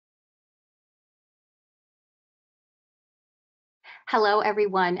Hello,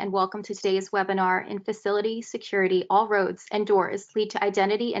 everyone, and welcome to today's webinar in Facility Security, All Roads and Doors Lead to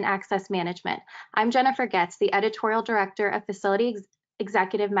Identity and Access Management. I'm Jennifer Getz, the Editorial Director of Facility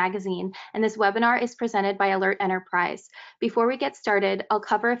Executive Magazine, and this webinar is presented by AlertEnterprise. Before we get started, I'll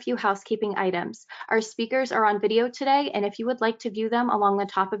cover a few housekeeping items. Our speakers are on video today, and if you would like to view them along the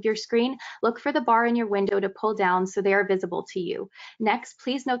top of your screen, look for the bar in your window to pull down so they are visible to you. Next,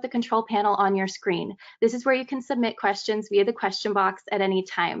 please note the control panel on your screen. This is where you can submit questions via the question box at any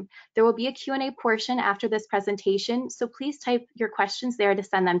time. There will be a Q&A portion after this presentation, so please type your questions there to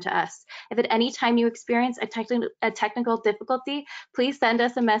send them to us. If at any time you experience a technical difficulty, please send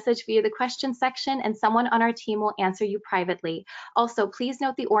us a message via the question section and someone on our team will answer you privately. Also, please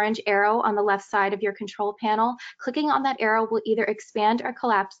note the orange arrow on the left side of your control panel. Clicking on that arrow will either expand or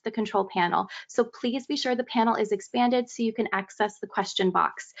collapse the control panel. So please be sure the panel is expanded so you can access the question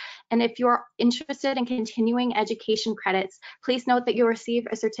box. And if you're interested in continuing education credits, please note that you'll receive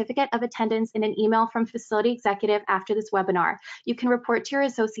a certificate of attendance in an email from Facility Executive after this webinar. You can report to your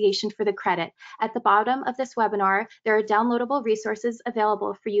association for the credit. At the bottom of this webinar, there are downloadable resources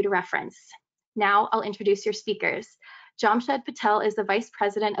available for you to reference. Now I'll introduce your speakers. Jamshed Patel is the Vice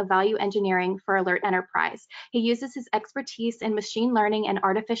President of Value Engineering for AlertEnterprise. He uses his expertise in machine learning and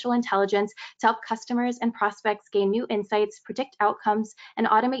artificial intelligence to help customers and prospects gain new insights, predict outcomes, and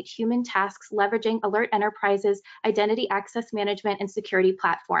automate human tasks leveraging AlertEnterprise's identity access management and security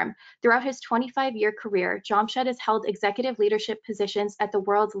platform. Throughout his 25-year career, Jamshed has held executive leadership positions at the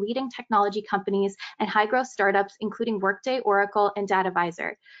world's leading technology companies and high-growth startups, including Workday, Oracle, and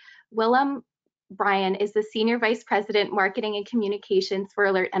DataVisor. Willem Bryan is the Senior Vice President, Marketing and Communications for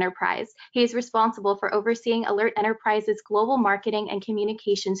AlertEnterprise. He is responsible for overseeing AlertEnterprise's global marketing and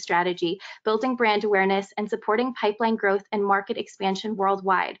communication strategy, building brand awareness, and supporting pipeline growth and market expansion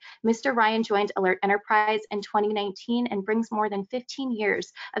worldwide. Mr. Ryan joined AlertEnterprise in 2019 and brings more than 15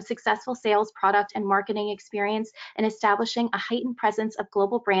 years of successful sales, product, and marketing experience in establishing a heightened presence of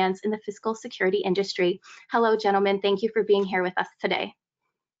global brands in the physical security industry. Hello, gentlemen. Thank you for being here with us today.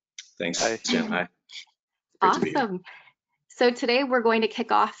 Thanks, Jim. Hi. Awesome. So today we're going to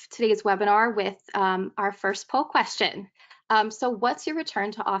kick off today's webinar with our first poll question. So what's your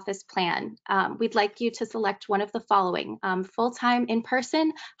return to office plan? We'd like you to select one of the following: full-time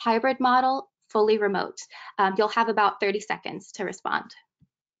in-person, hybrid model, fully remote. You'll have about 30 seconds to respond.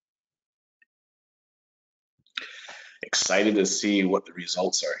 Excited to see what the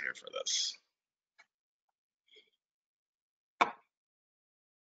results are here for this.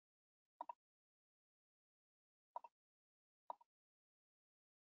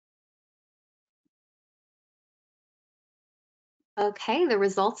 Okay, the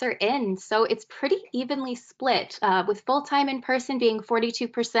results are in. So it's pretty evenly split, with full-time in-person being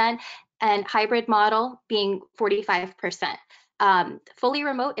 42% and hybrid model being 45%. Fully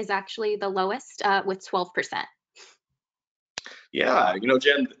remote is actually the lowest with 12%. Yeah, you know,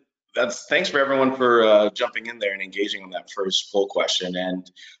 Jen, thanks for everyone for jumping in there and engaging on that first poll question.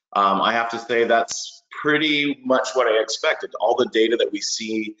 And I have to say that's pretty much what I expected. All the data that we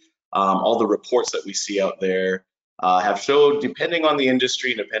see, all the reports that we see out there have showed, depending on the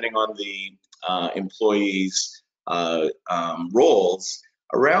industry, depending on the employees' roles,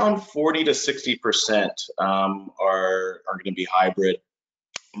 around 40 to 60% are going to be hybrid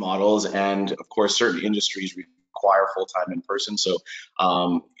models, and of course, certain industries require full-time in person. So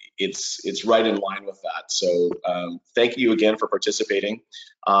it's right in line with that. So thank you again for participating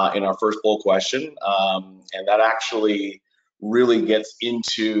in our first poll question, and that actually really gets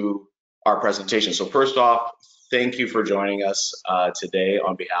into our presentation. So first off, thank you for joining us today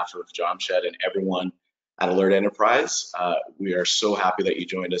on behalf of Jamshed and everyone at AlertEnterprise. We are so happy that you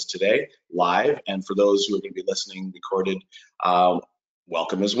joined us today live, and for those who are going to be listening recorded,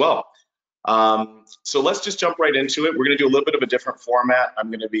 welcome as well. So let's just jump right into it. We're going to do a little bit of a different format.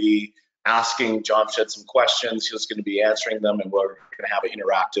 I'm going to be asking Jamshed some questions. He's going to be answering them, and we're going to have an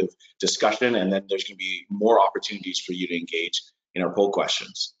interactive discussion, and then there's going to be more opportunities for you to engage in our poll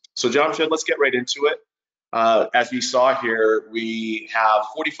questions. So Jamshed, let's get right into it. As we saw here, we have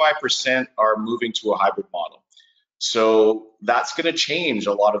 45% are moving to a hybrid model. So that's going to change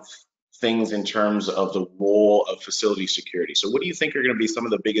a lot of things in terms of the role of facility security. So what do you think are going to be some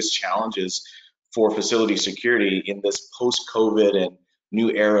of the biggest challenges for facility security in this post-COVID and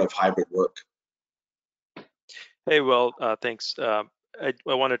new era of hybrid work? Hey, well, thanks. I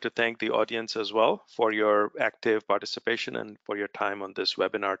wanted to thank the audience as well for your active participation and for your time on this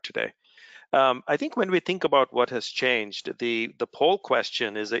webinar today. I think when we think about what has changed, the poll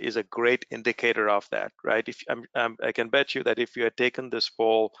question is a great indicator of that, right? If I can bet you that if you had taken this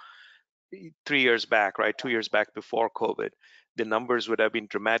poll 3 years back, right, 2 years back before COVID, the numbers would have been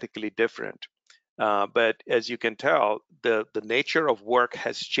dramatically different. But as you can tell, the nature of work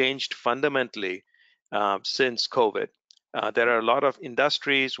has changed fundamentally since COVID. There are a lot of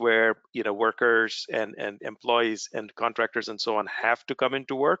industries where workers and employees and contractors and so on have to come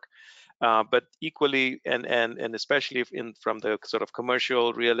into work, but equally and especially from the sort of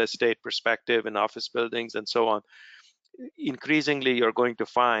commercial real estate perspective in office buildings and so on, increasingly you're going to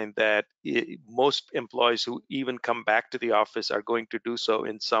find that most employees who even come back to the office are going to do so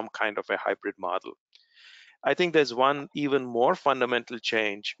in some kind of a hybrid model. I think there's one even more fundamental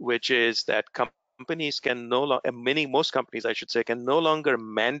change, which is that companies can no longer, most companies, I should say, can no longer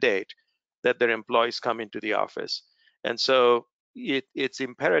mandate that their employees come into the office. And so it's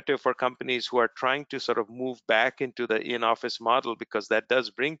imperative for companies who are trying to sort of move back into the in-office model, because that does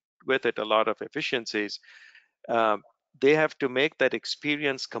bring with it a lot of efficiencies. They have to make that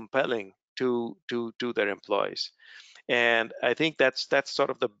experience compelling to their employees. And I think that's sort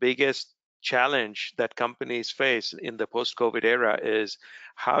of the biggest challenge that companies face in the post-COVID era, is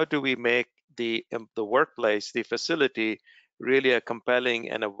how do we make the workplace, the facility, really a compelling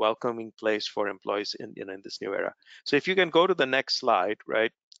and a welcoming place for employees in this new era. So if you can go to the next slide,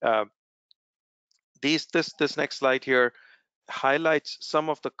 right? This next slide here highlights some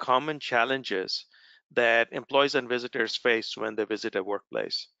of the common challenges that employees and visitors face when they visit a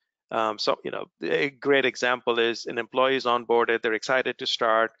workplace. So, a great example is an employee is onboarded, they're excited to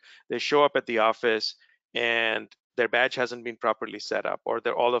start, they show up at the office, and their badge hasn't been properly set up, or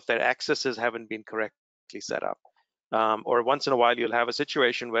all of their accesses haven't been correctly set up. Or once in a while, you'll have a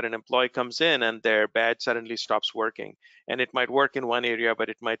situation where an employee comes in and their badge suddenly stops working. And it might work in one area, but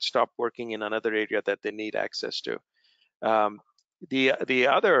it might stop working in another area that they need access to. The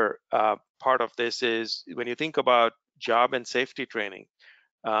other part of this is when you think about job and safety training,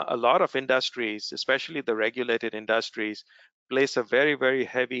 a lot of industries, especially the regulated industries, place a very, very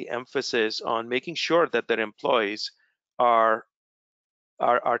heavy emphasis on making sure that their employees are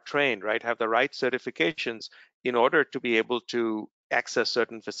trained, right, have the right certifications in order to be able to access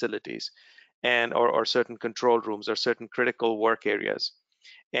certain facilities and or certain control rooms or certain critical work areas.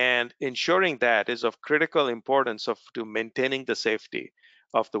 And ensuring that is of critical importance to maintaining the safety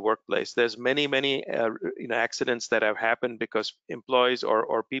of the workplace. There's many accidents that have happened because employees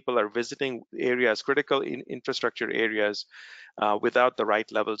or people are visiting areas, critical infrastructure areas, without the right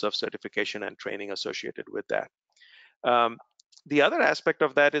levels of certification and training associated with that. The other aspect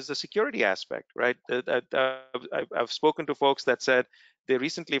of that is the security aspect, right? I've spoken to folks that said they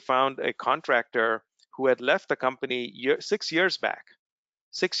recently found a contractor who had left the company 6 years back.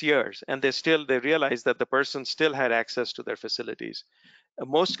 6 years, and they realized that the person still had access to their facilities.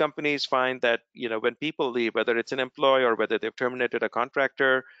 Most companies find that when people leave, whether it's an employee or whether they've terminated a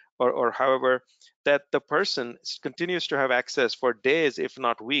contractor or however, that the person continues to have access for days, if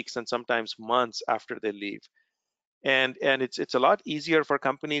not weeks, and sometimes months after they leave. And it's a lot easier for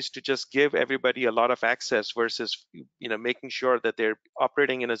companies to just give everybody a lot of access versus making sure that they're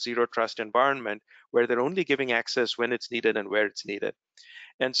operating in a zero trust environment where they're only giving access when it's needed and where it's needed.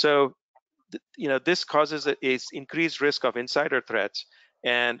 And so, this causes an increased risk of insider threats.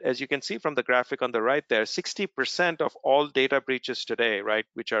 And as you can see from the graphic on the right there, 60% of all data breaches today, right,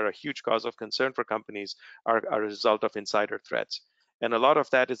 which are a huge cause of concern for companies, are a result of insider threats. And a lot of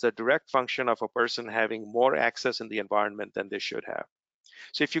that is a direct function of a person having more access in the environment than they should have.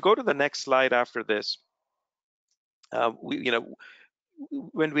 So if you go to the next slide after this,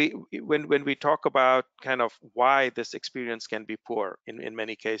 when we talk about kind of why this experience can be poor in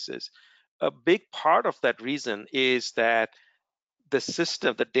many cases, a big part of that reason is that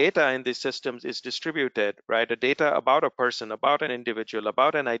the data in these systems is distributed, right? The data about a person, about an individual,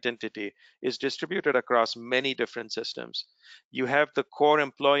 about an identity is distributed across many different systems. You have the core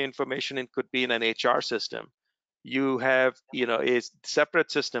employee information, it could be in an HR system. You have a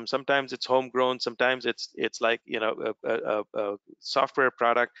separate system. Sometimes it's homegrown, sometimes it's like a software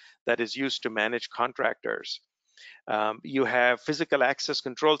product that is used to manage contractors. You have physical access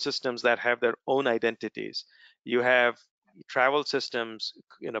control systems that have their own identities. You have travel systems,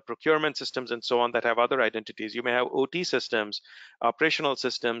 procurement systems and so on that have other identities. You may have OT systems, operational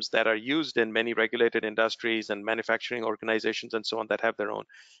systems that are used in many regulated industries and manufacturing organizations and so on that have their own.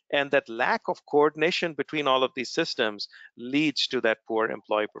 And that lack of coordination between all of these systems leads to that poor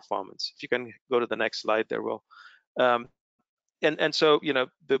employee performance. If you can go to the next slide there, Will. And so,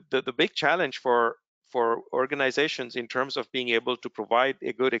 the big challenge for organizations in terms of being able to provide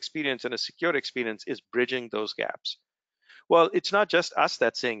a good experience and a secure experience is bridging those gaps. Well, it's not just us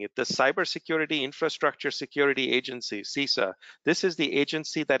that's saying it. The Cybersecurity Infrastructure Security Agency, CISA, this is the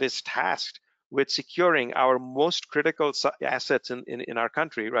agency that is tasked with securing our most critical assets in our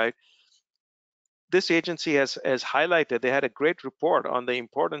country, right? This agency has highlighted, they had a great report on the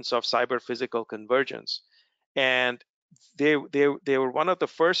importance of cyber physical convergence. And they were one of the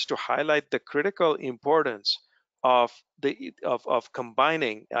first to highlight the critical importance of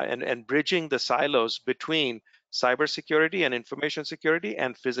combining and bridging the silos between cybersecurity and information security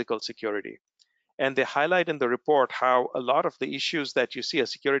and physical security. And they highlight in the report how a lot of the issues that you see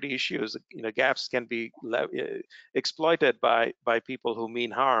as security issues, gaps can be exploited by people who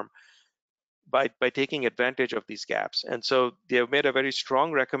mean harm by taking advantage of these gaps. And so they have made a very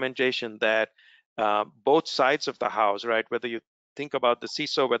strong recommendation that both sides of the house, right, whether you think about the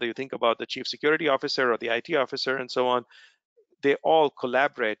CISO, whether you think about the chief security officer or the IT officer and so on, they all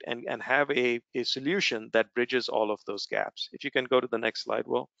collaborate and have a solution that bridges all of those gaps. If you can go to the next slide,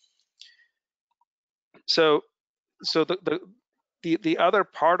 Will. So the other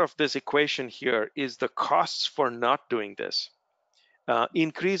part of this equation here is the costs for not doing this.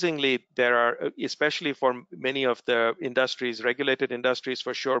 Increasingly, there are, especially for many of the industries, regulated industries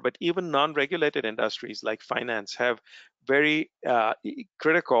for sure, but even non-regulated industries like finance have very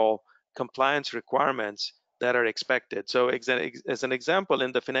critical compliance requirements that are expected. So as an example,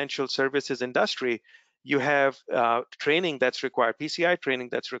 in the financial services industry, you have training that's required, PCI training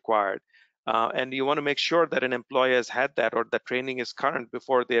that's required. And you want to make sure that an employee has had that or that training is current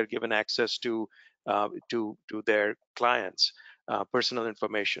before they are given access to their clients' personal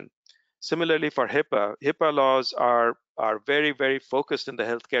information. Similarly, for HIPAA laws are very, very focused in the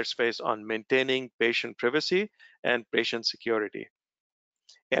healthcare space on maintaining patient privacy and patient security.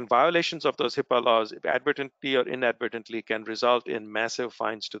 And violations of those HIPAA laws, advertently or inadvertently, can result in massive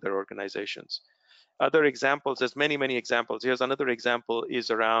fines to their organizations. Other examples, there's many, many examples. Here's another example is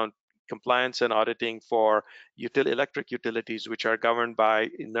around compliance and auditing for electric utilities, which are governed by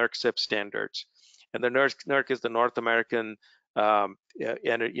NERC-CIP standards. And the NERC is the North American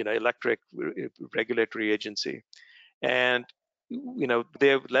electric regulatory agency. And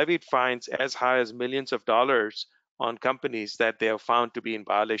they've levied fines as high as millions of dollars on companies that they have found to be in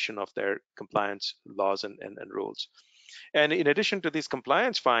violation of their compliance laws and rules. And in addition to these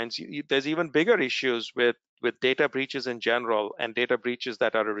compliance fines, there's even bigger issues with data breaches in general and data breaches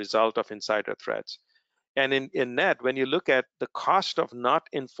that are a result of insider threats. And in net, when you look at the cost of not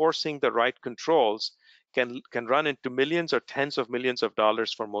enforcing the right controls, can run into millions or tens of millions of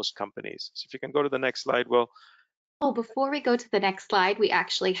dollars for most companies. So if you can go to the next slide, Will. Oh, before we go to the next slide, we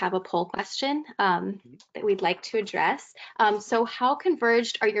actually have a poll question that we'd like to address. So how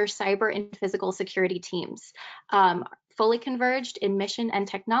converged are your cyber and physical security teams? Fully converged in mission and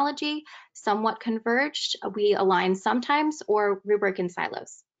technology, somewhat converged, we align sometimes, or we work in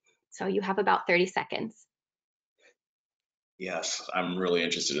silos? So you have about 30 seconds. Yes, I'm really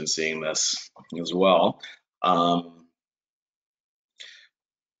interested in seeing this as well.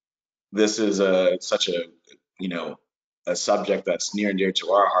 This is such a a subject that's near and dear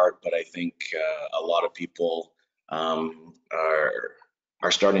to our heart, but I think a lot of people are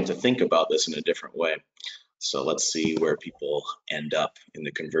starting to think about this in a different way. So let's see where people end up in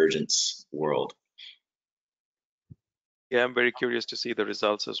the convergence world. Yeah, I'm very curious to see the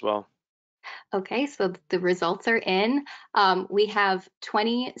results as well. Okay, so the results are in. We have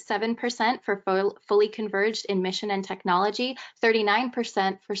 27% for fully converged in mission and technology,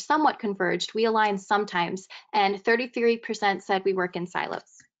 39% for somewhat converged, we align sometimes, and 33% said we work in silos.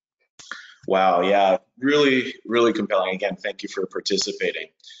 Wow, yeah, really, really compelling. Again, thank you for participating.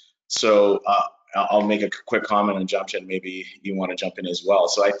 So I'll make a quick comment and Jamshed, maybe you want to jump in as well.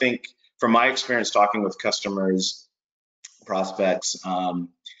 So I think from my experience talking with customers, prospects,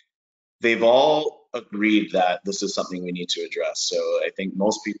 they've all agreed that this is something we need to address. So I think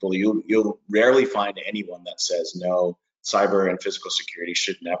most people, you'll rarely find anyone that says no, cyber and physical security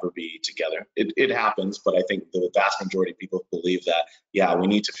should never be together. It happens, but I think the vast majority of people believe that, yeah, we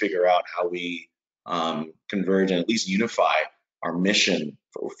need to figure out how we converge and at least unify our mission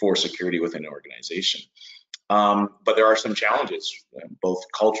for security within an organization. But there are some challenges, both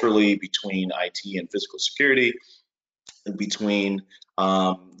culturally between IT and physical security, between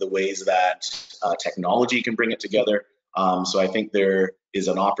the ways that technology can bring it together. So I think there is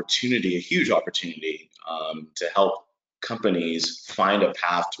an opportunity, a huge opportunity, to help companies find a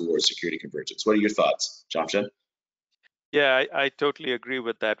path towards security convergence. What are your thoughts, Jamshed? Yeah, I totally agree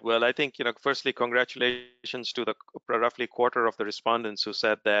with that. Well, I think, firstly, congratulations to the roughly quarter of the respondents who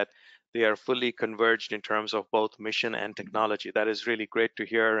said that they are fully converged in terms of both mission and technology. That is really great to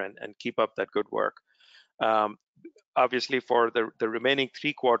hear, and keep up that good work. Um, Obviously, for the remaining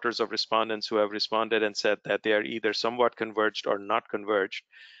 3/4 of respondents who have responded and said that they are either somewhat converged or not converged,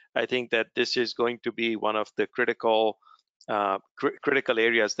 I think that this is going to be one of the critical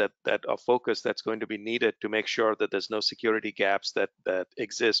areas that of focus that's going to be needed to make sure that there's no security gaps that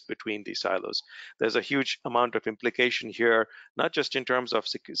exist between these silos. There's a huge amount of implication here, not just in terms of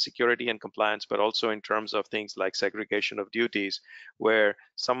security and compliance, but also in terms of things like segregation of duties, where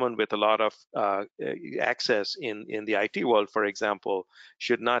someone with a lot of access in the IT world, for example,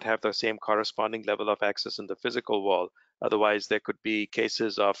 should not have the same corresponding level of access in the physical world. Otherwise, there could be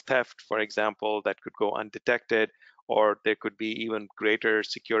cases of theft, for example, that could go undetected, or there could be even greater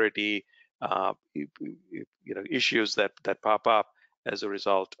security issues that pop up as a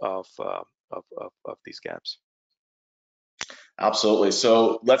result of these gaps. Absolutely.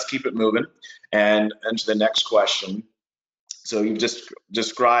 So let's keep it moving and to the next question. So you've just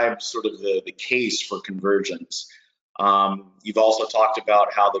described sort of the case for convergence. You've also talked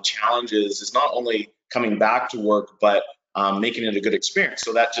about how the challenge is not only coming back to work, but making it a good experience.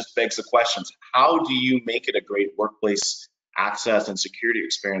 So that just begs the questions: how do you make it a great workplace access and security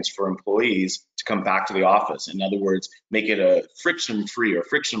experience for employees to come back to the office? In other words, make it a friction-free or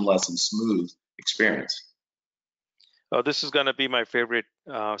frictionless and smooth experience. Oh, this is going to be my favorite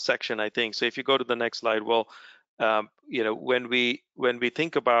section, I think. So if you go to the next slide, well, when we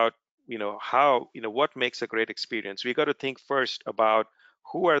think about how what makes a great experience, we got to think first about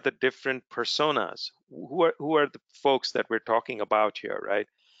who are the different personas, who are the folks that we're talking about here, right?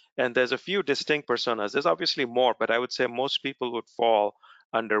 And there's a few distinct personas. There's obviously more, but I would say most people would fall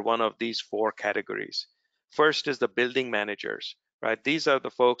under one of these four categories. First is the building managers, right? These are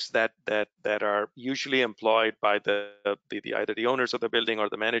the folks that are usually employed by either the owners of the building or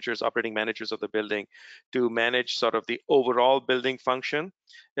the managers, operating managers of the building, to manage sort of the overall building function,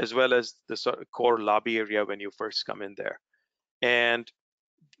 as well as the sort of core lobby area when you first come in there. And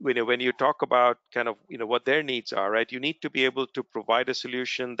when you talk about kind of what their needs are, right? You need to be able to provide a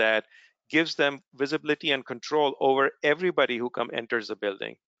solution that gives them visibility and control over everybody who enters the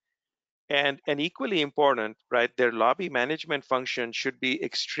building. And equally important, right, their lobby management function should be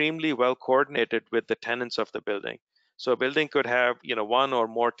extremely well coordinated with the tenants of the building. So a building could have, one or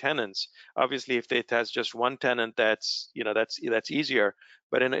more tenants. Obviously, if it has just one tenant, that's easier.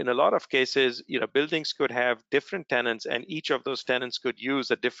 But in a lot of cases, buildings could have different tenants, and each of those tenants could use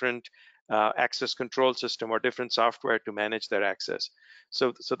a different access control system or different software to manage their access.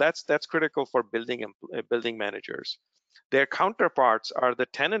 So that's critical for building managers. Their counterparts are the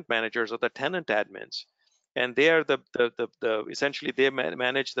tenant managers or the tenant admins, and they are the essentially they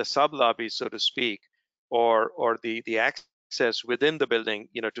manage the sub lobbies, so to speak, or the access within the building,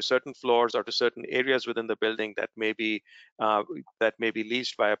 to certain floors or to certain areas within the building that may be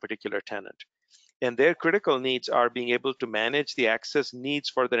leased by a particular tenant. And their critical needs are being able to manage the access needs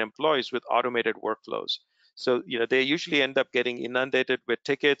for their employees with automated workflows. So they usually end up getting inundated with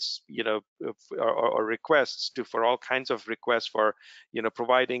tickets, or requests for all kinds of requests for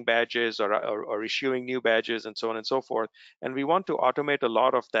providing badges or issuing new badges and so on and so forth. And we want to automate a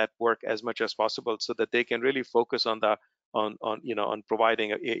lot of that work as much as possible so that they can really focus on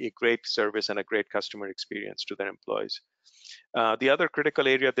providing a great service and a great customer experience to their employees. The other critical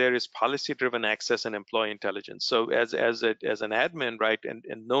area there is policy-driven access and employee intelligence. So as an admin, right, and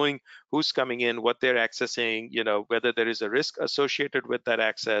knowing who's coming in, what they're accessing, whether there is a risk associated with that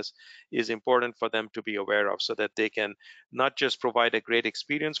access is important for them to be aware of, so that they can not just provide a great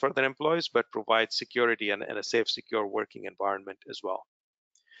experience for their employees, but provide security and a safe, secure working environment as well.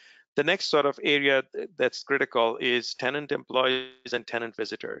 The next sort of area that's critical is tenant employees and tenant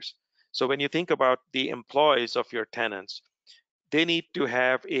visitors. So when you think about the employees of your tenants, they need to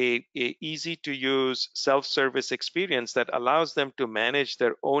have a easy to use self-service experience that allows them to manage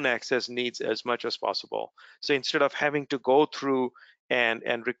their own access needs as much as possible. So instead of having to go through and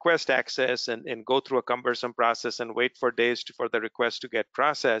request access and go through a cumbersome process and wait for days for the request to get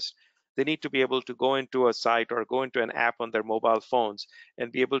processed, they need to be able to go into a site or go into an app on their mobile phones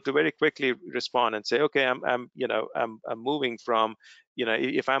and be able to very quickly respond and say, okay, I'm moving from,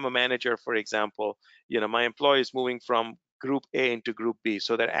 if I'm a manager, for example, my employee is moving from group A into group B,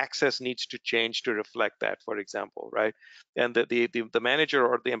 so their access needs to change to reflect that, for example, right? And the manager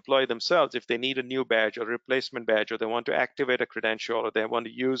or the employee themselves, if they need a new badge or replacement badge, or they want to activate a credential, or they want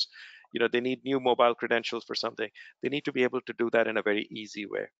to use, they need new mobile credentials for something, they need to be able to do that in a very easy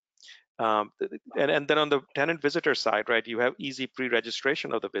way. And then on the tenant visitor side, right, you have easy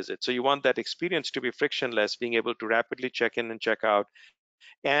pre-registration of the visit. So you want that experience to be frictionless, being able to rapidly check in and check out,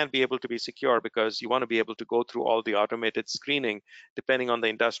 and be able to be secure, because you want to be able to go through all the automated screening. Depending on the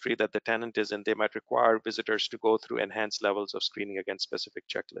industry that the tenant is in, they might require visitors to go through enhanced levels of screening against specific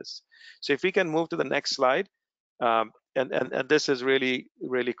checklists. So if we can move to the next slide, and this is really,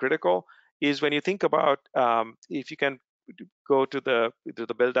 really critical, is when you think about, if you can go to the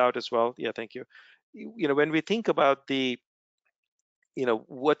build out as well. Yeah, thank you. You know, when we think about the, you know,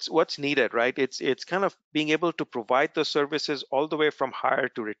 what's needed, right? It's kind of being able to provide the services all the way from hire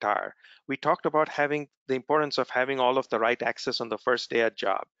to retire. We talked about having the importance of having all of the right access on the first day at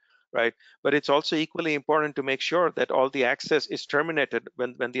job, right? But it's also equally important to make sure that all the access is terminated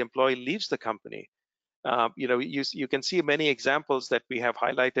when the employee leaves the company. You know, you can see many examples that we have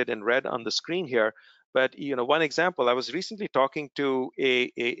highlighted in red on the screen here. But you know, one example, I was recently talking to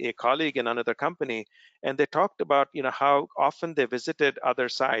a colleague in another company, and they talked about, you know, how often they visited other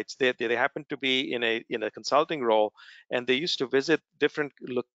sites. They happened to be in a consulting role, and they used to visit different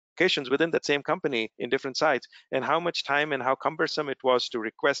locations within that same company in different sites, and how much time and how cumbersome it was to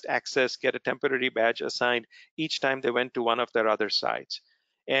request access, get a temporary badge assigned each time they went to one of their other sites.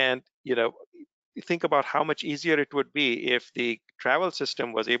 And you know, think about how much easier it would be if the travel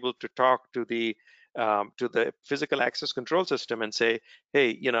system was able to talk to the physical access control system and say,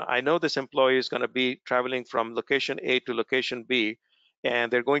 hey, you know, I know this employee is going to be traveling from location A to location B, and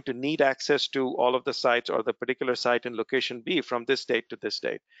they're going to need access to all of the sites or the particular site in location B from this date to this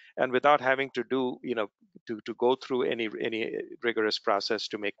date, and without having to do, you know, to go through any rigorous process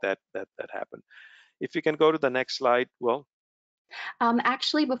to make that happen. If you can go to the next slide, Will.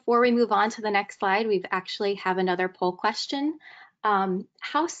 Actually, before we move on to the next slide, we actually have another poll question.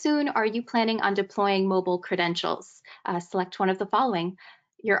 How soon are you planning on deploying mobile credentials? Select one of the following.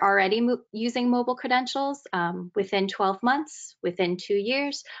 You're already using mobile credentials within 12 months, within 2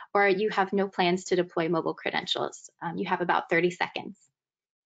 years, or you have no plans to deploy mobile credentials. You have about 30 seconds.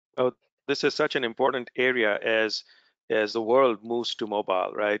 Oh, this is such an important area as the world moves to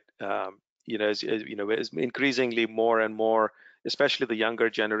mobile, right? You know, as you know, as increasingly more and more, especially the younger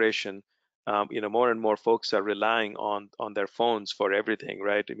generation, you know, more and more folks are relying on their phones for everything,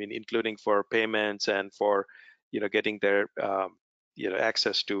 right? I mean, including for payments and for, you know, getting their you know,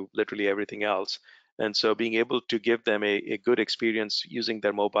 access to literally everything else. And so, being able to give them a good experience using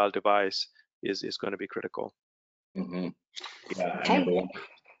their mobile device is going to be critical. Mm-hmm. Yeah, I Okay. remember one.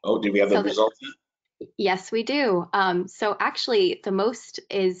 Oh, do we have the So results yet? yes, we do. So actually, the most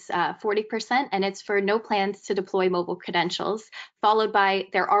is 40%, and it's for no plans to deploy mobile credentials, followed by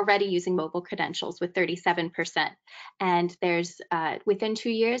they're already using mobile credentials with 37%. And there's within 2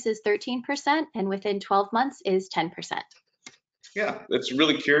 years is 13%, and within 12 months is 10%. Yeah, it's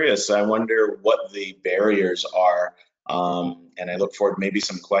really curious. I wonder what the barriers are, and I look forward to maybe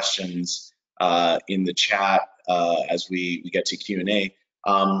some questions in the chat as we get to Q&A.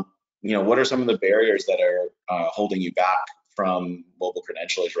 You know, what are some of the barriers that are holding you back from mobile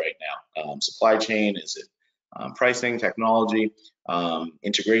credentials right now? Supply chain, is it pricing, technology,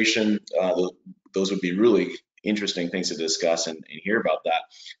 integration? Those would be really interesting things to discuss and hear about that.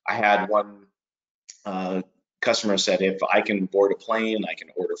 I had one customer said, if I can board a plane, I can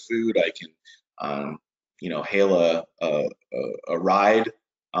order food, I can, you know, hail a ride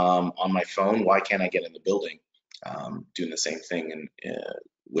on my phone, why can't I get in the building doing the same thing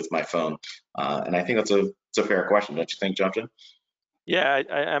with my phone? And I think it's a fair question, don't you think, Jonathan? Yeah,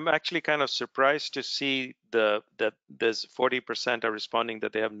 I'm actually kind of surprised to see that there's 40% are responding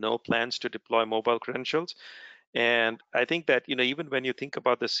that they have no plans to deploy mobile credentials. And I think that, you know, even when you think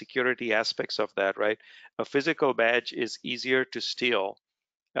about the security aspects of that, right, a physical badge is easier to steal.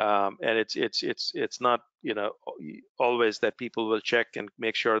 And it's not, you know, always that people will check and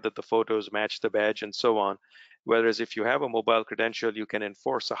make sure that the photos match the badge and so on. Whereas if you have a mobile credential, you can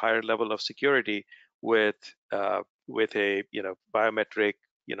enforce a higher level of security with a, you know, biometric,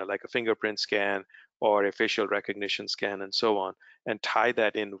 you know, like a fingerprint scan or a facial recognition scan and so on, and tie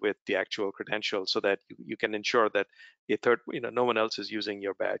that in with the actual credential so that you can ensure that you know, no one else is using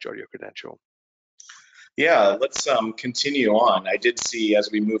your badge or your credential. Yeah, let's continue on. I did see,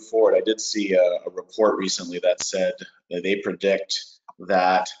 as we move forward, I did see a report recently that said that they predict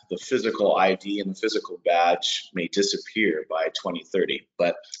that the physical ID and the physical badge may disappear by 2030.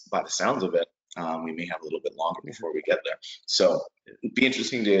 But by the sounds of it, we may have a little bit longer before we get there. So it'd be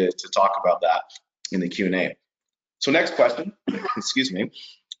interesting to talk about that in the Q&A. So next question, excuse me.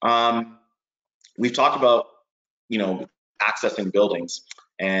 We've talked about, you know, accessing buildings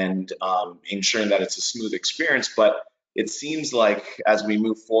and ensuring that it's a smooth experience, but it seems like as we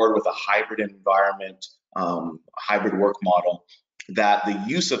move forward with a hybrid environment, hybrid work model, that the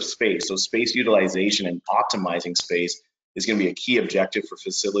use of space, so space utilization and optimizing space is going to be a key objective for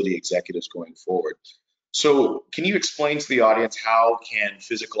facility executives going forward. So can you explain to the audience how can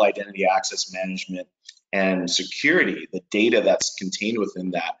physical identity access management and security, the data that's contained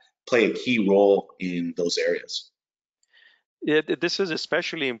within that, play a key role in those areas? This is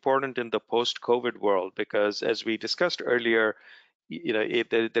especially important in the post-COVID world because, as we discussed earlier,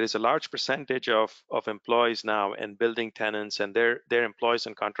 there is a large percentage of employees now and building tenants and their employees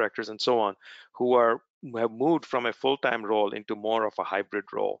and contractors and so on who have moved from a full-time role into more of a hybrid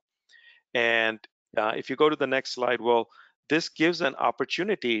role. And if you go to the next slide, well, this gives an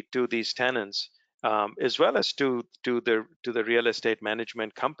opportunity to these tenants, as well as to the real estate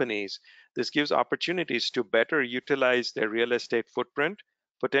management companies. This gives opportunities to better utilize their real estate footprint,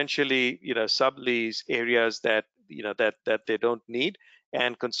 potentially sublease areas that that they don't need,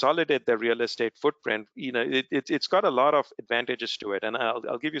 and consolidate their real estate footprint. It's got a lot of advantages to it, and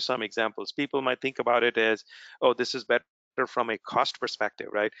I'll give you some examples. People might think about it as, oh, this is better from a cost perspective,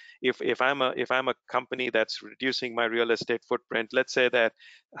 right? If I'm a company that's reducing my real estate footprint, let's say that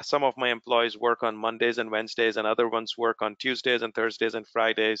some of my employees work on Mondays and Wednesdays and other ones work on Tuesdays and Thursdays and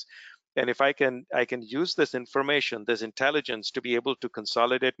Fridays, and if I can use this information, this intelligence, to be able to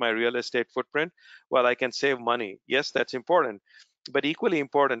consolidate my real estate footprint, well, I can save money. Yes, that's important. But equally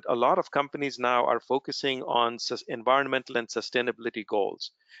important, a lot of companies now are focusing on environmental and sustainability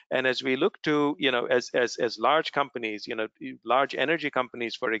goals. And as we look to, as large companies, large energy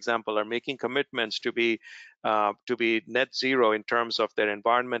companies, for example, are making commitments to be net zero in terms of their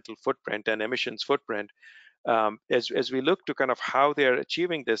environmental footprint and emissions footprint. As we look to kind of how they're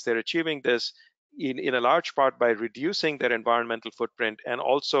achieving this, in a large part by reducing their environmental footprint and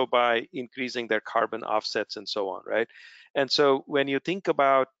also by increasing their carbon offsets and so on, right? And so when you think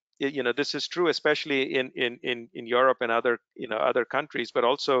about, this is true especially in Europe and other countries, but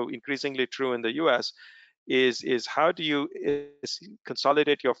also increasingly true in the US, is how do you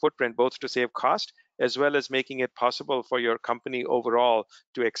consolidate your footprint both to save cost as well as making it possible for your company overall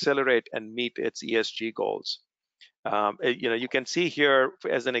to accelerate and meet its ESG goals. You can see here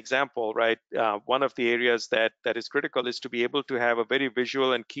as an example, right? One of the areas that is critical is to be able to have a very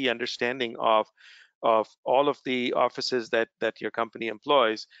visual and key understanding of all of the offices that your company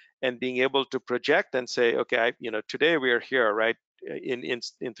employs, and being able to project and say, okay, today we are here, right? In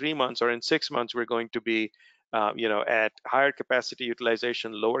 3 months or in 6 months, we're going to be at higher capacity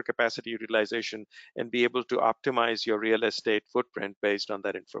utilization, lower capacity utilization, and be able to optimize your real estate footprint based on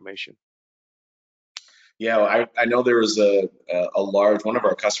that information. Yeah, I know there was one of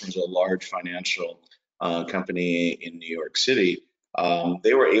our customers, a large financial company in New York City.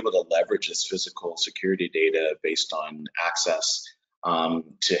 They were able to leverage this physical security data based on access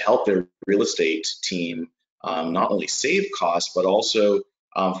to help their real estate team not only save costs, but also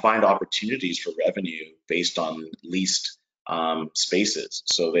find opportunities for revenue based on leased spaces.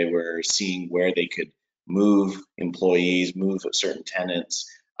 So they were seeing where they could move employees, move certain tenants,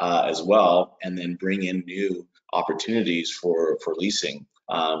 as well, and then bring in new opportunities for leasing,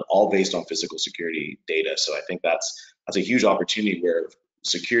 all based on physical security data. So I think that's a huge opportunity where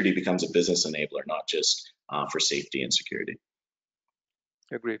security becomes a business enabler, not just for safety and security.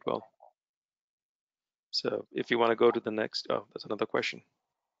 Agreed. Well, so if you want to go to the next, oh, that's another question.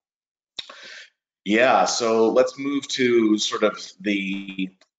 Yeah, so let's move to sort of the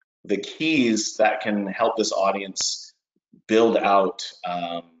keys that can help this audience build out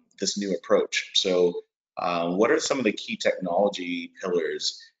this new approach. So what are some of the key technology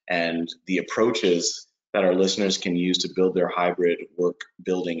pillars and the approaches that our listeners can use to build their hybrid work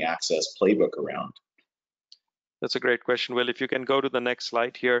building access playbook around? That's a great question. Well, if you can go to the next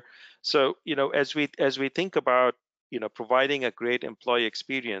slide here. So, as we think about, providing a great employee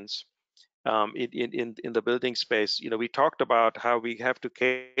experience in the building space, we talked about how we have to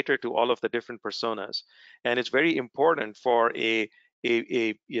cater to all of the different personas, and it's very important for the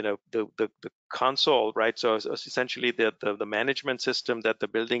console, right? So essentially the management system that the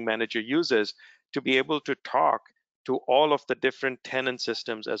building manager uses to be able to talk to all of the different tenant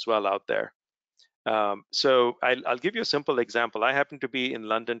systems as well out there. So I'll give you a simple example. I happen to be in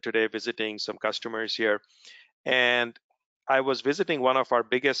London today visiting some customers here, and I was visiting one of our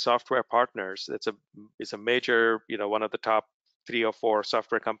biggest software partners. It's a major, one of the top 3 or 4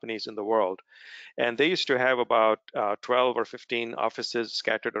 software companies in the world. And they used to have about 12 or 15 offices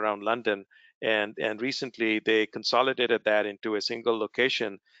scattered around London. And recently they consolidated that into a single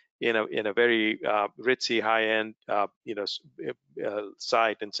location in a very ritzy, high-end,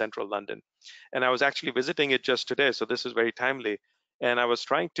 site in central London. And I was actually visiting it just today, so this is very timely. And I was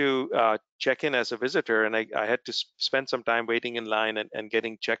trying to check in as a visitor, and I had to spend some time waiting in line and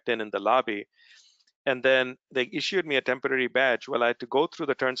getting checked in the lobby. and then they issued me a temporary badge. Well, I had to go through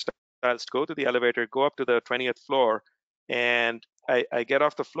the turnstiles, go to the elevator, go up to the 20th floor, and I get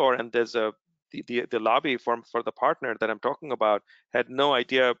off the floor, and there's the lobby for the partner that I'm talking about had no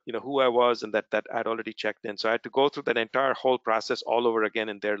idea, who I was, and that I'd already checked in. So I had to go through that entire whole process all over again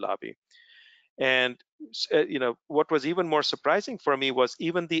in their lobby. And what was even more surprising for me was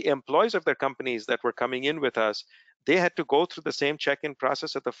even the employees of their companies that were coming in with us, they had to go through the same check-in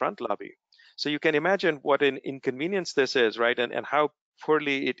process at the front lobby. So you can imagine what an inconvenience this is, right? And how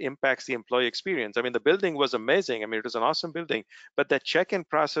poorly it impacts the employee experience. I mean, the building was amazing. I mean, it was an awesome building, but that check-in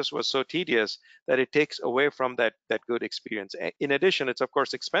process was so tedious that it takes away from that good experience. In addition, it's of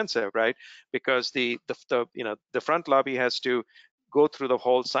course expensive, right? Because the front lobby has to go through the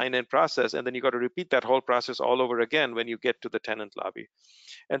whole sign-in process, and then you got to repeat that whole process all over again when you get to the tenant lobby.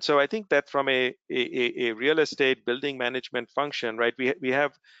 And so I think that from a real estate building management function, right, we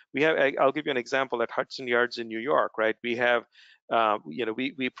have I'll give you an example at Hudson Yards in New York, right? We have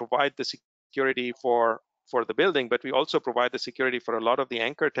we provide the security for the building, but we also provide the security for a lot of the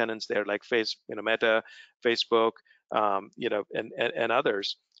anchor tenants there, like Meta, Facebook, and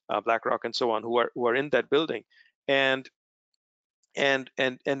others, BlackRock and so on, who are in that building. And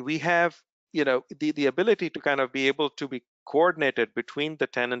we have the ability to kind of be able to be coordinated between the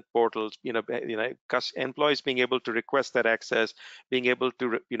tenant portals, employees being able to request that access, being able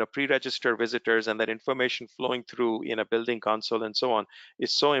to pre-register visitors, and that information flowing through in a building console and so on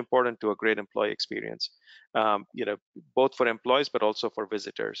is so important to a great employee experience, both for employees but also for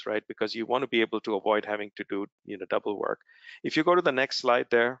visitors, right? Because you want to be able to avoid having to do double work. If you go to the next slide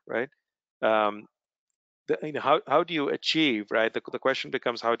there, right? How do you achieve, right? The question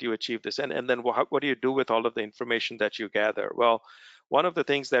becomes, how do you achieve this? And then what do you do with all of the information that you gather? Well, one of the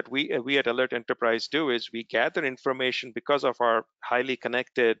things that we at AlertEnterprise do is we gather information because of our highly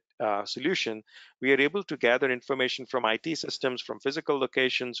connected solution. We are able to gather information from IT systems, from physical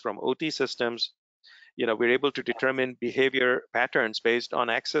locations, from OT systems. We're able to determine behavior patterns based on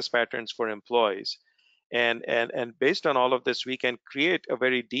access patterns for employees. And based on all of this, we can create a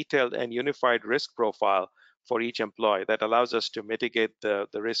very detailed and unified risk profile for each employee that allows us to mitigate the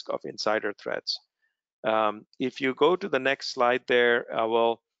risk of insider threats. If you go to the next slide there,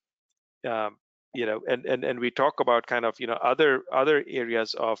 and we talk about kind of other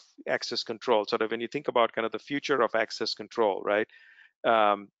areas of access control. Sort of when you think about kind of the future of access control, right?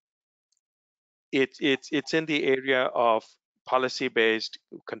 It's in the area of policy-based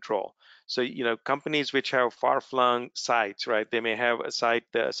control. So companies which have far-flung sites, right? They may have a site,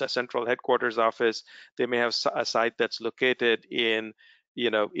 a central headquarters office. They may have a site that's located in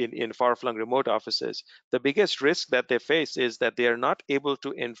far-flung remote offices. The biggest risk that they face is that they are not able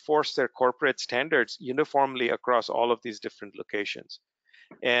to enforce their corporate standards uniformly across all of these different locations.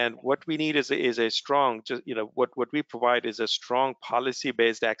 And what we need is a strong, what we provide is a strong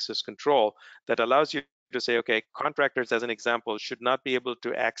policy-based access control that allows you to say, okay, contractors, as an example, should not be able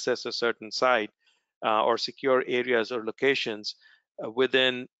to access a certain site or secure areas or locations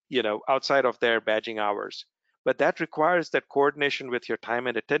within, outside of their badging hours. But that requires that coordination with your time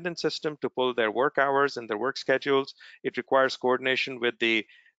and attendance system to pull their work hours and their work schedules. It requires coordination with the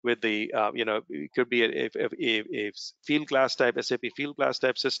it could be a field glass type, SAP field glass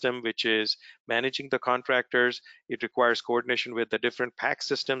type system, which is managing the contractors. It requires coordination with the different PAC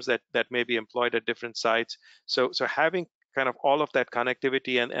systems that may be employed at different sites. So having kind of all of that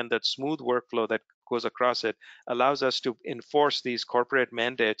connectivity and that smooth workflow that goes across it allows us to enforce these corporate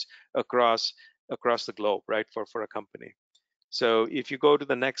mandates across the globe, right, for a company. So if you go to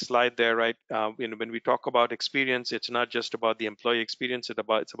the next slide there, right, when we talk about experience, it's not just about the employee experience, it's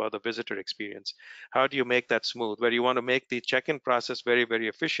about the visitor experience. How do you make that smooth? Where you want to make the check-in process very, very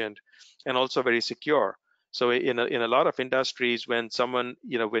efficient and also very secure. So in a lot of industries, when someone,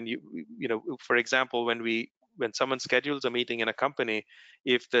 for example, when someone schedules a meeting in a company,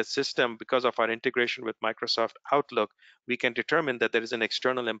 if the system, because of our integration with Microsoft Outlook, we can determine that there is an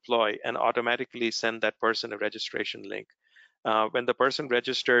external employee and automatically send that person a registration link. When the person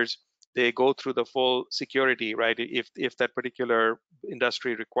registers, they go through the full security, right? If that particular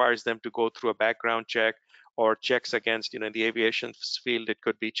industry requires them to go through a background check or checks against, in the aviation field, it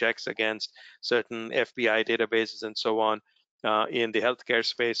could be checks against certain FBI databases and so on. In the healthcare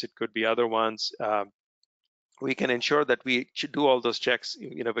space, it could be other ones. We can ensure that we should do all those checks,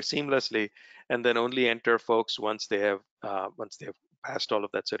 seamlessly, and then only enter folks once they have passed all of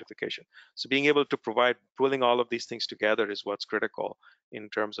that certification. So being able to pulling all of these things together is what's critical in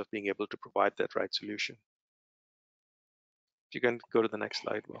terms of being able to provide that right solution. If you can go to the next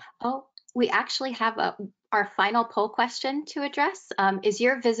slide, Will. Oh, We actually have our final poll question to address. Is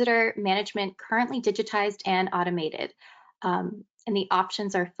your visitor management currently digitized and automated? And the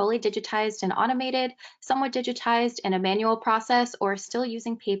options are fully digitized and automated, somewhat digitized in a manual process, or still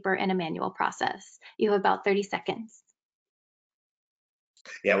using paper in a manual process. You have about 30 seconds.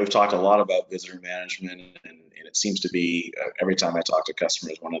 Yeah, we've talked a lot about visitor management, and it seems to be every time I talk to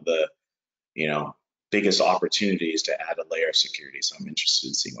customers, one of the biggest opportunities to add a layer of security. So I'm interested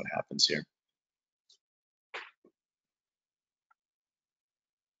in seeing what happens here.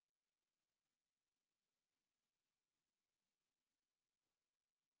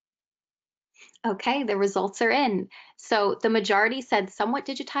 Okay, the results are in. So the majority said somewhat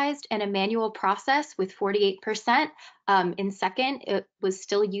digitized and a manual process with 48%. In second, it was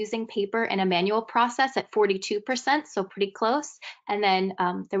still using paper and a manual process at 42%, so pretty close. And then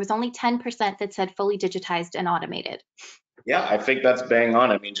there was only 10% that said fully digitized and automated. Yeah, I think that's bang on.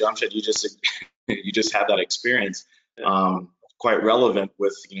 I mean, Jamshed, you just had that experience, quite relevant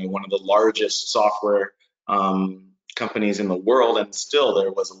with one of the largest software companies in the world, and still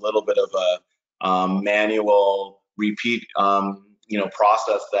there was a little bit of a manual repeat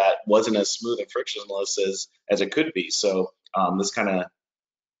process that wasn't as smooth and frictionless as it could be. So this kind of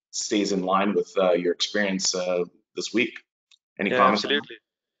stays in line with your experience this week. Any Yeah, comments? absolutely.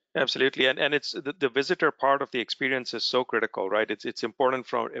 Absolutely, and it's the visitor part of the experience is so critical, right? It's important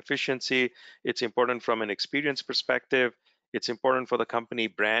from efficiency, it's important from an experience perspective, it's important for the company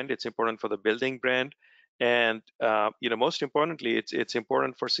brand, it's important for the building brand, and most importantly, it's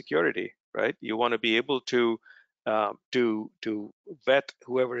important for security, right? You want to be able to vet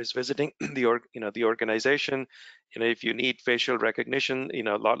whoever is visiting the organization. If you need facial recognition,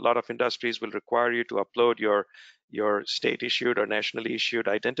 a lot of industries will require you to upload your state issued or nationally issued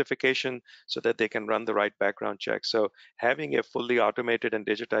identification so that they can run the right background check. So having a fully automated and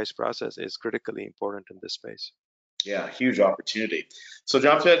digitized process is critically important in this space. Yeah, huge opportunity. So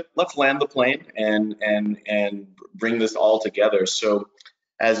Jamshed, let's land the plane and bring this all together. So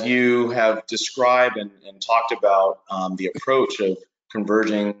as you have described and talked about the approach of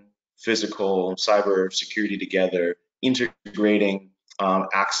converging physical cyber security together, integrating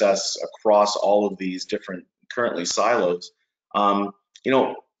access across all of these different currently silos,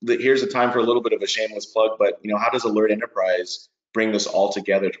 here's a time for a little bit of a shameless plug, but how does AlertEnterprise bring this all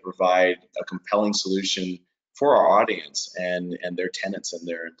together to provide a compelling solution for our audience and their tenants and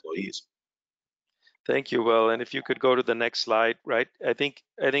their employees? Thank you, Will. And if you could go to the next slide, right? I think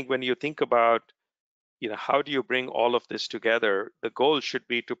when you think about how do you bring all of this together, the goal should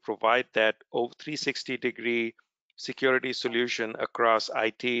be to provide that 360-degree security solution across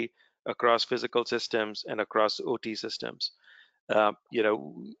IT, across physical systems, and across OT systems.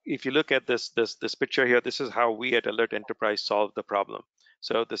 If you look at this picture here, this is how we at AlertEnterprise solve the problem.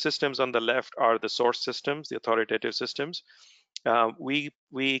 So the systems on the left are the source systems, the authoritative systems.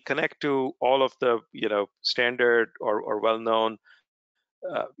 We connect to all of the standard or well-known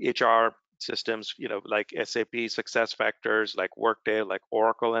HR systems, like SAP SuccessFactors, like Workday, like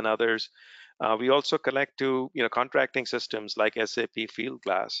Oracle, and others. We also connect to contracting systems like SAP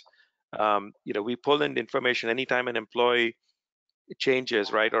Fieldglass. We pull in information anytime an employee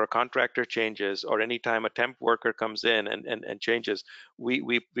changes, right, or a contractor changes, or anytime a temp worker comes in and changes,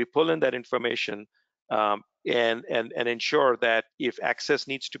 we pull in that information and ensure that if access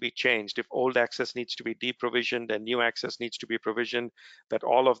needs to be changed, if old access needs to be deprovisioned and new access needs to be provisioned, that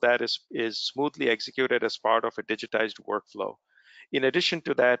all of that is smoothly executed as part of a digitized workflow. In addition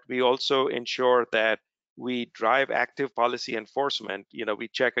to that, we also ensure that we drive active policy enforcement. We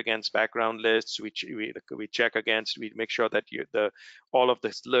check against background lists. We check against. We make sure that all of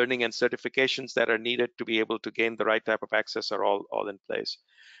the learning and certifications that are needed to be able to gain the right type of access are all in place.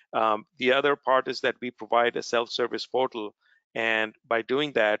 The other part is that we provide a self-service portal, and by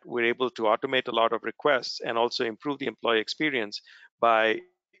doing that, we're able to automate a lot of requests and also improve the employee experience by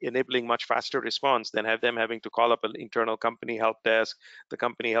enabling much faster response than have them having to call up an internal company help desk, the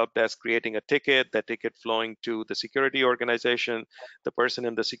company help desk creating a ticket, that ticket flowing to the security organization, the person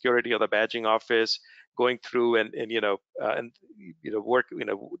in the security or the badging office going through and work,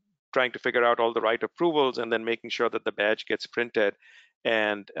 trying to figure out all the right approvals and then making sure that the badge gets printed.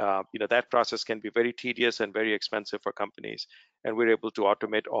 And that process can be very tedious and very expensive for companies, and we're able to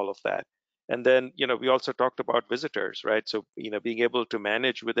automate all of that. And then, we also talked about visitors, right? So, being able to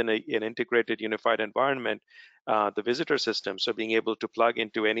manage within an integrated, unified environment, the visitor system. So being able to plug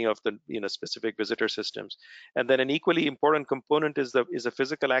into any of the, specific visitor systems. And then an equally important component is the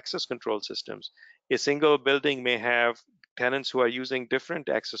physical access control systems. A single building may have tenants who are using different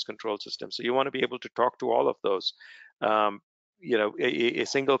access control systems. So you want to be able to talk to all of those. a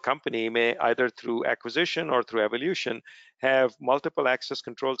single company may, either through acquisition or through evolution, have multiple access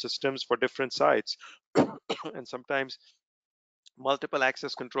control systems for different sites, and sometimes multiple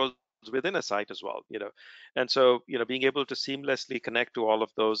access controls within a site as well. And so being able to seamlessly connect to all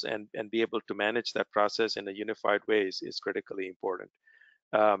of those and be able to manage that process in a unified way is critically important.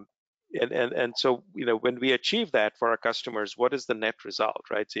 um, and so when we achieve that for our customers, what is the net result,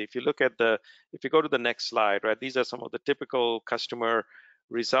 right? So if you go to the next slide, right, these are some of the typical customer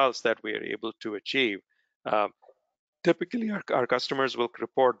results that we are able to achieve. Typically, our customers will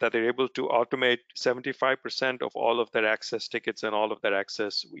report that they're able to automate 75% of all of their access tickets and all of their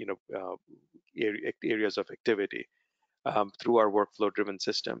access areas of activity through our workflow driven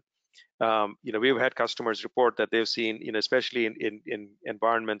system. We've had customers report that they've seen, especially in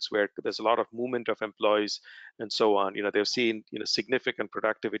environments where there's a lot of movement of employees and so on, they've seen, significant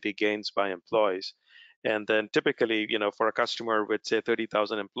productivity gains by employees. And then typically, for a customer with say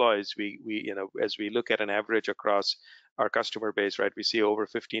 30,000 employees, we as we look at an average across our customer base, right, we see over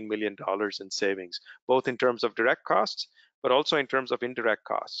 $15 million in savings, both in terms of direct costs, but also in terms of indirect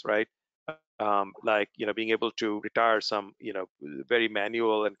costs, right? Like being able to retire some very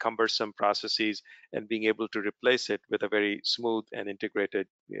manual and cumbersome processes and being able to replace it with a very smooth and integrated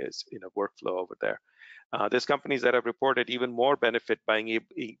workflow over there. There's companies that have reported even more benefit by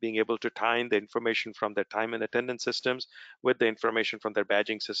being able to tie in the information from their time and attendance systems with the information from their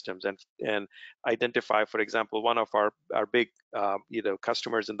badging systems and identify, for example, one of our big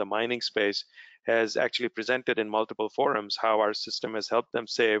customers in the mining space has actually presented in multiple forums how our system has helped them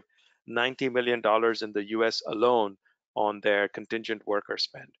save $90 million in the US alone on their contingent worker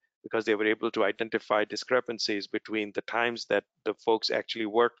spend, because they were able to identify discrepancies between the times that the folks actually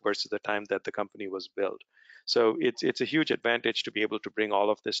worked versus the time that the company was billed. So it's a huge advantage to be able to bring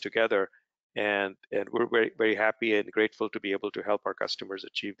all of this together, and we're very, very happy and grateful to be able to help our customers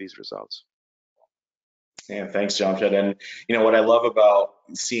achieve these results. Yeah, thanks, Jamshed. And what I love about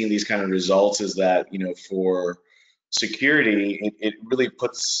seeing these kind of results is that for security, it really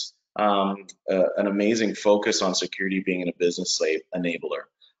puts an amazing focus on security being a business enabler,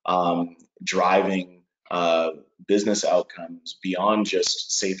 driving business outcomes beyond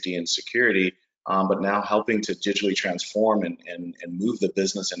just safety and security, but now helping to digitally transform and move the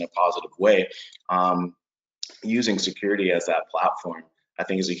business in a positive way, using security as that platform. I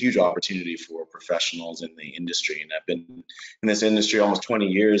think is a huge opportunity for professionals in the industry. And I've been in this industry almost 20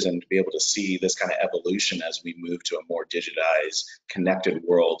 years, and to be able to see this kind of evolution as we move to a more digitized, connected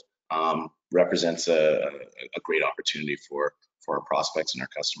world represents a great opportunity for our prospects and our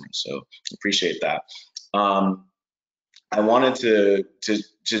customers. So appreciate that. I wanted to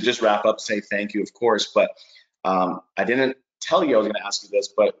just wrap up, say thank you, of course, but I didn't tell you I was going to ask you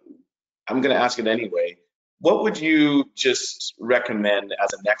this, but I'm going to ask it anyway. What would you just recommend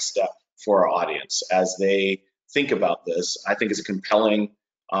as a next step for our audience as they think about this? I think it's a compelling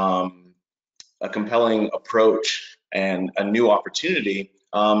approach and a new opportunity,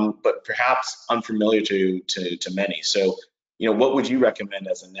 but perhaps unfamiliar to many. So, what would you recommend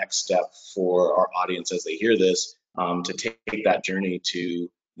as a next step for our audience as they hear this, to take that journey to,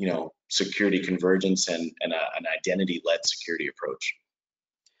 security convergence and an identity-led security approach?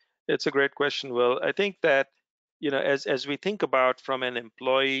 It's a great question, Will. I think that, as we think about from an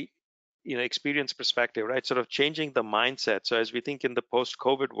employee, experience perspective, right, sort of changing the mindset. So as we think in the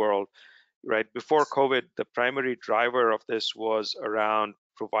post-COVID world, right, before COVID, the primary driver of this was around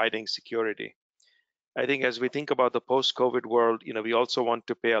providing security. I think as we think about the post-COVID world, we also want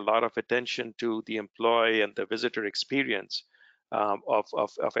to pay a lot of attention to the employee and the visitor experience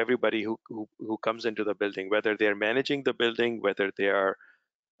of everybody who comes into the building, whether they're managing the building, whether they are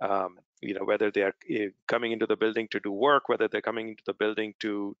whether they are coming into the building to do work, whether they're coming into the building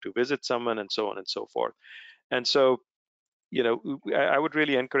to visit someone, and so on and so forth. And so, I would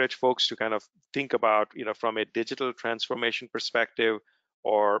really encourage folks to kind of think about, from a digital transformation perspective,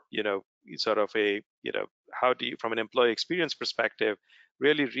 or, sort of a, how do you, from an employee experience perspective,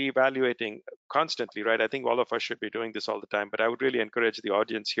 really reevaluating constantly, right? I think all of us should be doing this all the time, but I would really encourage the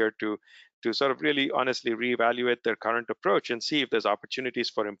audience here to sort of really honestly reevaluate their current approach and see if there's opportunities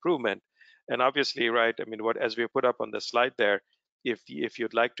for improvement. And obviously, right, I mean, as we put up on the slide there, if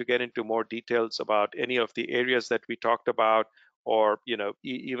you'd like to get into more details about any of the areas that we talked about, or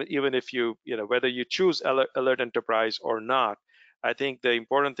even if whether you choose AlertEnterprise or not, I think the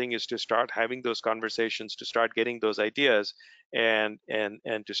important thing is to start having those conversations, to start getting those ideas, and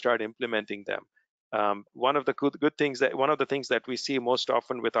to start implementing them. One of the things that we see most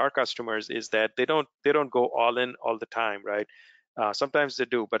often with our customers is that they don't go all in all the time, right? Sometimes they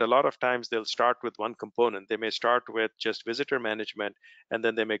do, but a lot of times they'll start with one component. They may start with just visitor management, and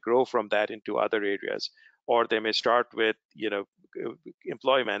then they may grow from that into other areas. Or they may start with,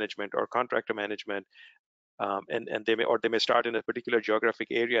 employee management or contractor management, and they may start in a particular geographic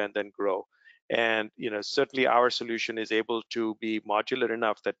area and then grow. And certainly our solution is able to be modular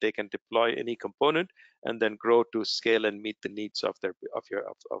enough that they can deploy any component and then grow to scale and meet the needs of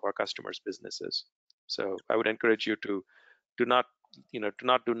our customers' businesses. So I would encourage you to not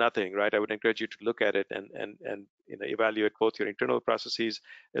do nothing, right? I would encourage you to look at it and evaluate both your internal processes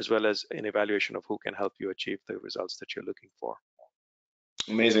as well as an evaluation of who can help you achieve the results that you're looking for.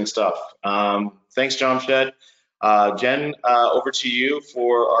 Amazing stuff. Thanks, Jamshed. Jen, over to you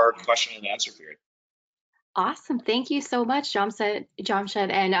for our question and answer period. Awesome. Thank you so much,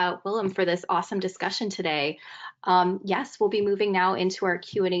 Jamshed and Willem, for this awesome discussion today. Yes, we'll be moving now into our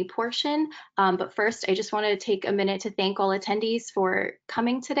Q&A portion. But first, I just wanted to take a minute to thank all attendees for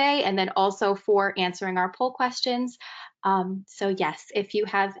coming today and then also for answering our poll questions. So yes, if you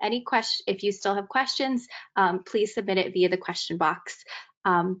have any if you still have questions, please submit it via the question box.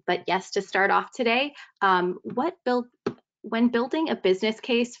 But yes, to start off today, when building a business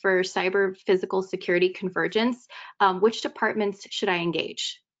case for cyber physical security convergence, which departments should I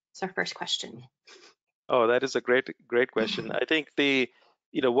engage? It's our first question. Oh, that is a great question. I think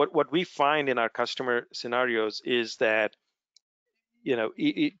what we find in our customer scenarios is that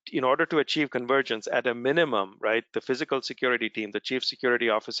in order to achieve convergence, at a minimum, right, the physical security team, the chief security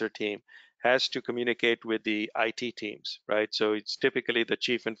officer team, has to communicate with the IT teams, right? So it's typically the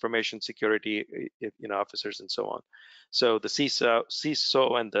chief information security officers and so on. So the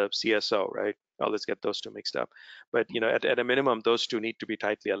CISO and the CSO, right? Let's get those two mixed up. But at a minimum, those two need to be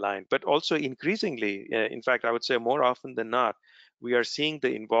tightly aligned. But also increasingly, in fact, I would say more often than not, we are seeing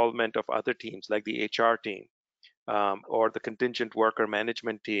the involvement of other teams like the HR team, or the contingent worker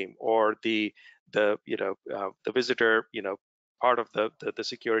management team, or the visitor part of the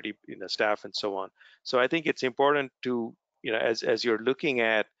security staff and so on. So I think it's important to as you're looking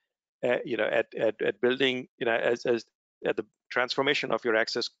at building as at the transformation of your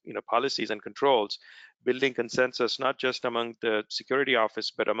access policies and controls, building consensus not just among the security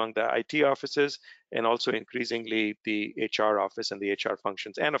office but among the IT offices, and also increasingly the HR office and the HR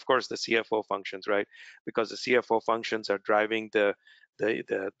functions, and of course the CFO functions, right? Because the CFO functions are driving the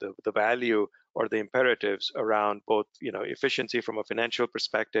value or the imperatives around both efficiency from a financial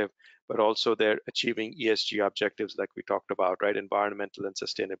perspective, but also they're achieving ESG objectives like we talked about, right? Environmental and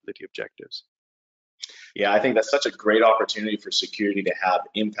sustainability objectives. Yeah, I think that's such a great opportunity for security to have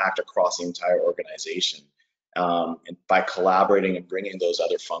impact across the entire organization. And by collaborating and bringing those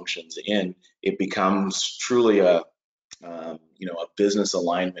other functions in, it becomes truly a business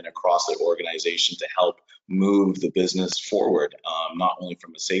alignment across the organization to help move the business forward, not only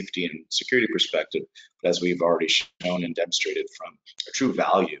from a safety and security perspective, but as we've already shown and demonstrated, from a true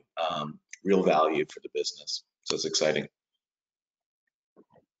value, real value for the business. So it's exciting.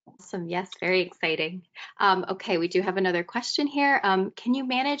 Awesome. Yes, very exciting. Okay, we do have another question here. Can you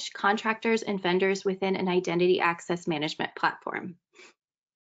manage contractors and vendors within an identity access management platform?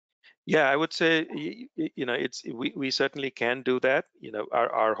 Yeah, I would say we certainly can do that.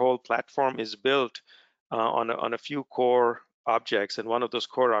 Our whole platform is built on a few core objects, and one of those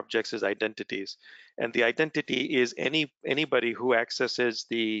core objects is identities. And the identity is anybody who accesses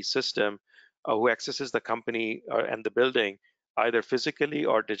the system, who accesses the company and the building, either physically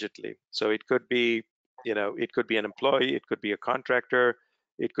or digitally. So it could be an employee, it could be a contractor,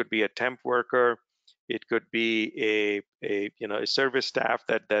 it could be a temp worker, it could be a service staff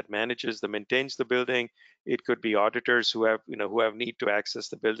that maintains the building. It could be auditors who have need to access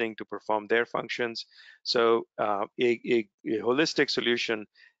the building to perform their functions. So a holistic solution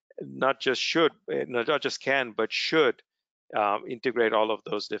not just can, but should integrate all of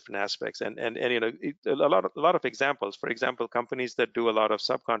those different aspects. And a lot of examples. For example, companies that do a lot of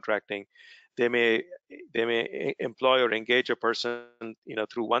subcontracting, they may employ or engage a person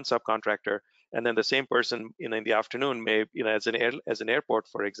through one subcontractor, and then the same person in the afternoon may as an airport,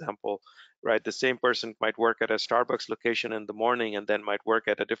 for example, right? The same person might work at a Starbucks location in the morning and then might work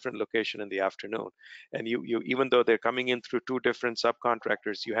at a different location in the afternoon. And you even though they're coming in through two different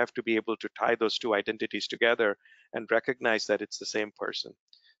subcontractors, you have to be able to tie those two identities together and recognize that it's the same person.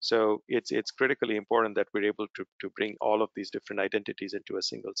 So it's critically important that we're able to bring all of these different identities into a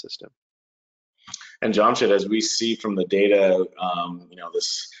single system. And Jamshed, as we see from the data,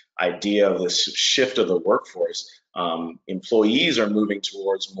 this idea of this shift of the workforce, employees are moving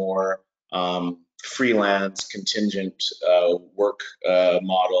towards more freelance, contingent work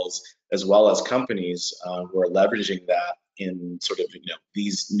models, as well as companies who are leveraging that in sort of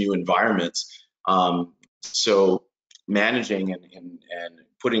these new environments. So managing and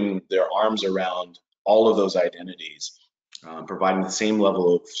putting their arms around all of those identities, providing the same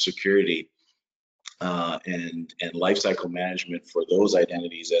level of security and lifecycle management for those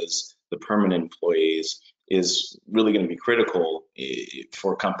identities as the permanent employees is really going to be critical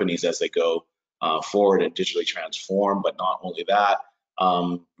for companies as they go forward and digitally transform. But not only that,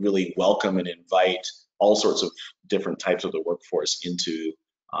 really welcome and invite all sorts of different types of the workforce into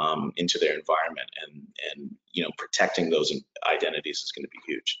their environment, and protecting those identities is going to be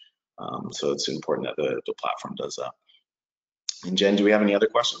huge. So it's important that the platform does that. And Jen, do we have any other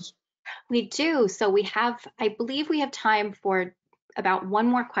questions? We do. So I believe we have time for about one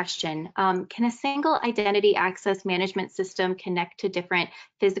more question. Can a single identity access management system connect to different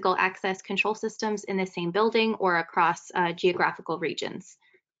physical access control systems in the same building or across geographical regions?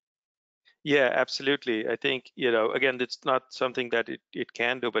 Yeah, absolutely. I think, again, it's not something that it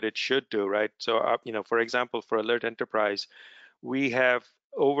can do, but it should do, right? So, for example, for AlertEnterprise, we have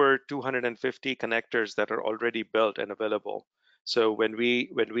over 250 connectors that are already built and available. So when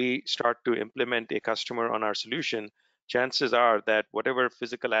we start to implement a customer on our solution, chances are that whatever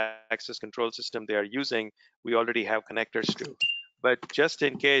physical access control system they are using, we already have connectors to. But just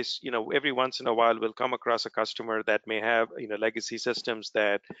in case, every once in a while we'll come across a customer that may have, legacy systems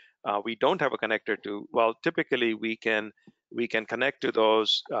that we don't have a connector to. Well, typically we can connect to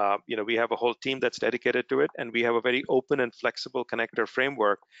those. We have a whole team that's dedicated to it, and we have a very open and flexible connector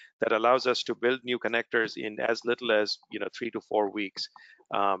framework that allows us to build new connectors in as little as 3 to 4 weeks.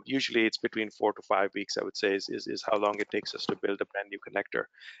 Usually it's between 4 to 5 weeks, I would say, is how long it takes us to build a brand new connector.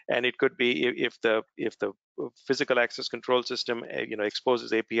 And it could be if the physical access control system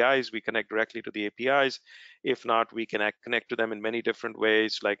exposes APIs, we connect directly to the APIs. If not, we can connect to them in many different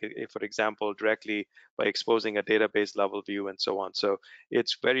ways, like for example, directly by exposing a database level view and so on. So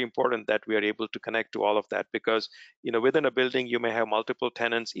it's very important that we are able to connect to all of that, because within a building you may have multiple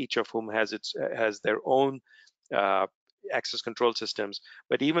tenants, each of whom has their own access control systems.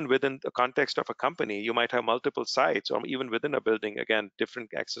 But even within the context of a company, you might have multiple sites, or even within a building, again, different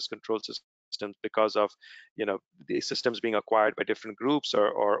access control systems because of the systems being acquired by different groups,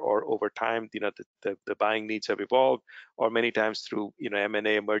 or over time the buying needs have evolved, or many times through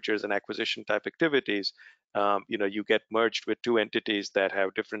M&A, mergers and acquisition type activities, you get merged with two entities that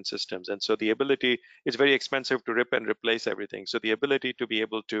have different systems. And so the ability, it's very expensive to rip and replace everything. So the ability to be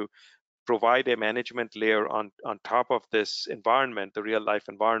able to provide a management layer on top of this environment, the real life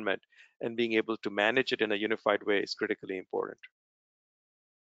environment, and being able to manage it in a unified way is critically important.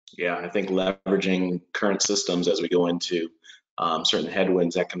 Yeah, I think leveraging current systems as we go into certain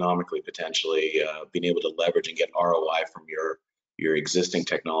headwinds economically, potentially being able to leverage and get ROI from your existing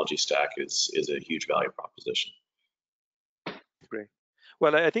technology stack is a huge value proposition. Great.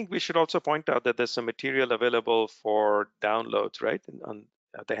 Well, I think we should also point out that there's some material available for downloads, right, on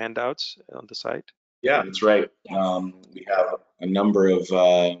the handouts on the site. Yeah, that's right. We have a number of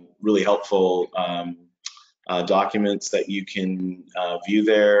really helpful documents that you can view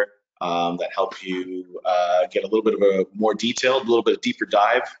there that help you get a little bit of a more detailed, a little bit deeper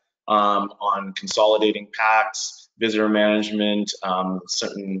dive on consolidating packs, visitor management,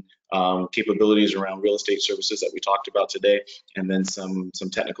 certain capabilities around real estate services that we talked about today, and then some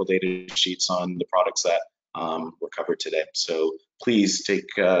technical data sheets on the products that were covered today. So please take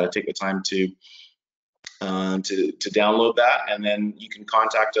the time to download that, and then you can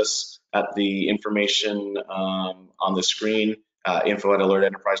contact us at the information on the screen,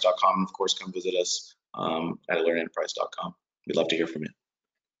 info@alertenterprise.com, and of course come visit us at alertenterprise.com. We'd love to hear from you.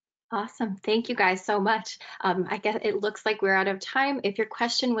 Awesome. Thank you guys so much. I guess it looks like we're out of time. If your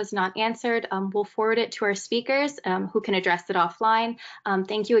question was not answered, we'll forward it to our speakers who can address it offline.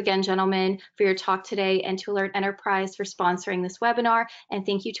 Thank you again, gentlemen, for your talk today, and to AlertEnterprise for sponsoring this webinar. And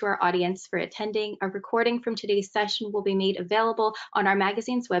thank you to our audience for attending. A recording from today's session will be made available on our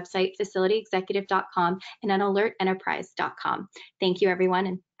magazine's website, facilityexecutive.com, and on alertenterprise.com. Thank you, everyone,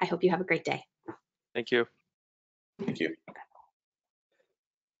 and I hope you have a great day. Thank you. Thank you.